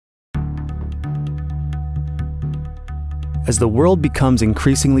As the world becomes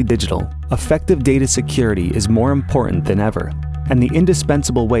increasingly digital, effective data security is more important than ever, and the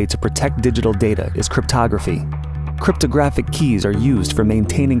indispensable way to protect digital data is cryptography. Cryptographic keys are used for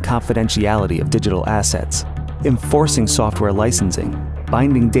maintaining confidentiality of digital assets, enforcing software licensing,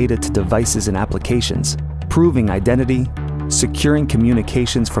 binding data to devices and applications, proving identity, securing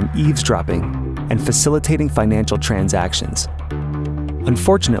communications from eavesdropping, and facilitating financial transactions.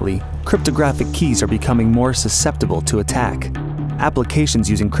 Unfortunately, cryptographic keys are becoming more susceptible to attack. Applications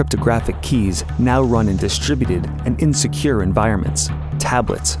using cryptographic keys now run in distributed and insecure environments: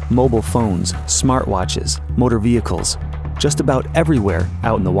 tablets, mobile phones, smartwatches, motor vehicles, just about everywhere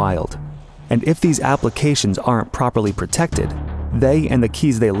out in the wild. And if these applications aren't properly protected, they and the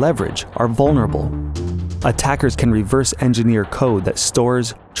keys they leverage are vulnerable. Attackers can reverse engineer code that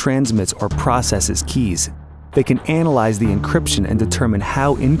stores, transmits, or processes keys. They can analyze the encryption and determine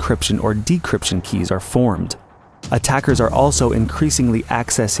how encryption or decryption keys are formed. Attackers are also increasingly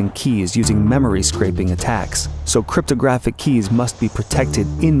accessing keys using memory scraping attacks, so cryptographic keys must be protected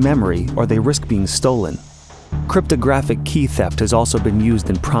in memory or they risk being stolen. Cryptographic key theft has also been used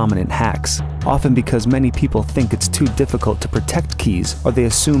in prominent hacks, often because many people think it's too difficult to protect keys or they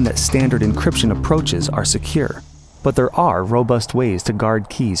assume that standard encryption approaches are secure. But there are robust ways to guard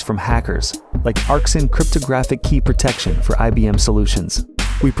keys from hackers, like Arxan Cryptographic Key Protection for IBM solutions.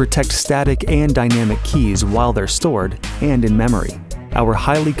 We protect static and dynamic keys while they're stored and in memory. Our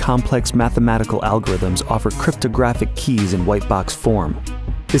highly complex mathematical algorithms offer cryptographic keys in white box form.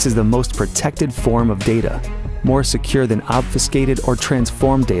 This is the most protected form of data, more secure than obfuscated or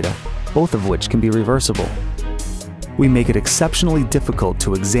transformed data, both of which can be reversible. We make it exceptionally difficult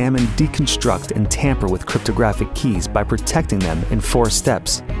to examine, deconstruct, and tamper with cryptographic keys by protecting them in 4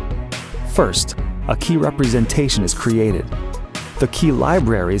 steps. First, a key representation is created. The key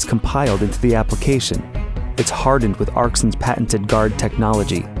library is compiled into the application. It's hardened with Arxan's patented guard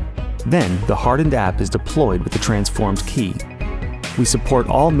technology. Then, the hardened app is deployed with the transformed key. We support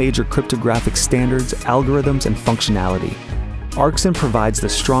all major cryptographic standards, algorithms, and functionality. Arxan provides the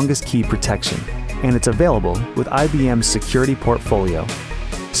strongest key protection, and it's available with IBM's security portfolio.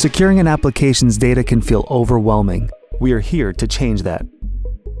 Securing an application's data can feel overwhelming. We are here to change that.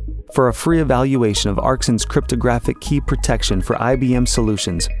 For a free evaluation of Arxan's cryptographic key protection for IBM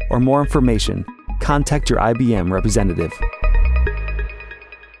solutions or more information, contact your IBM representative.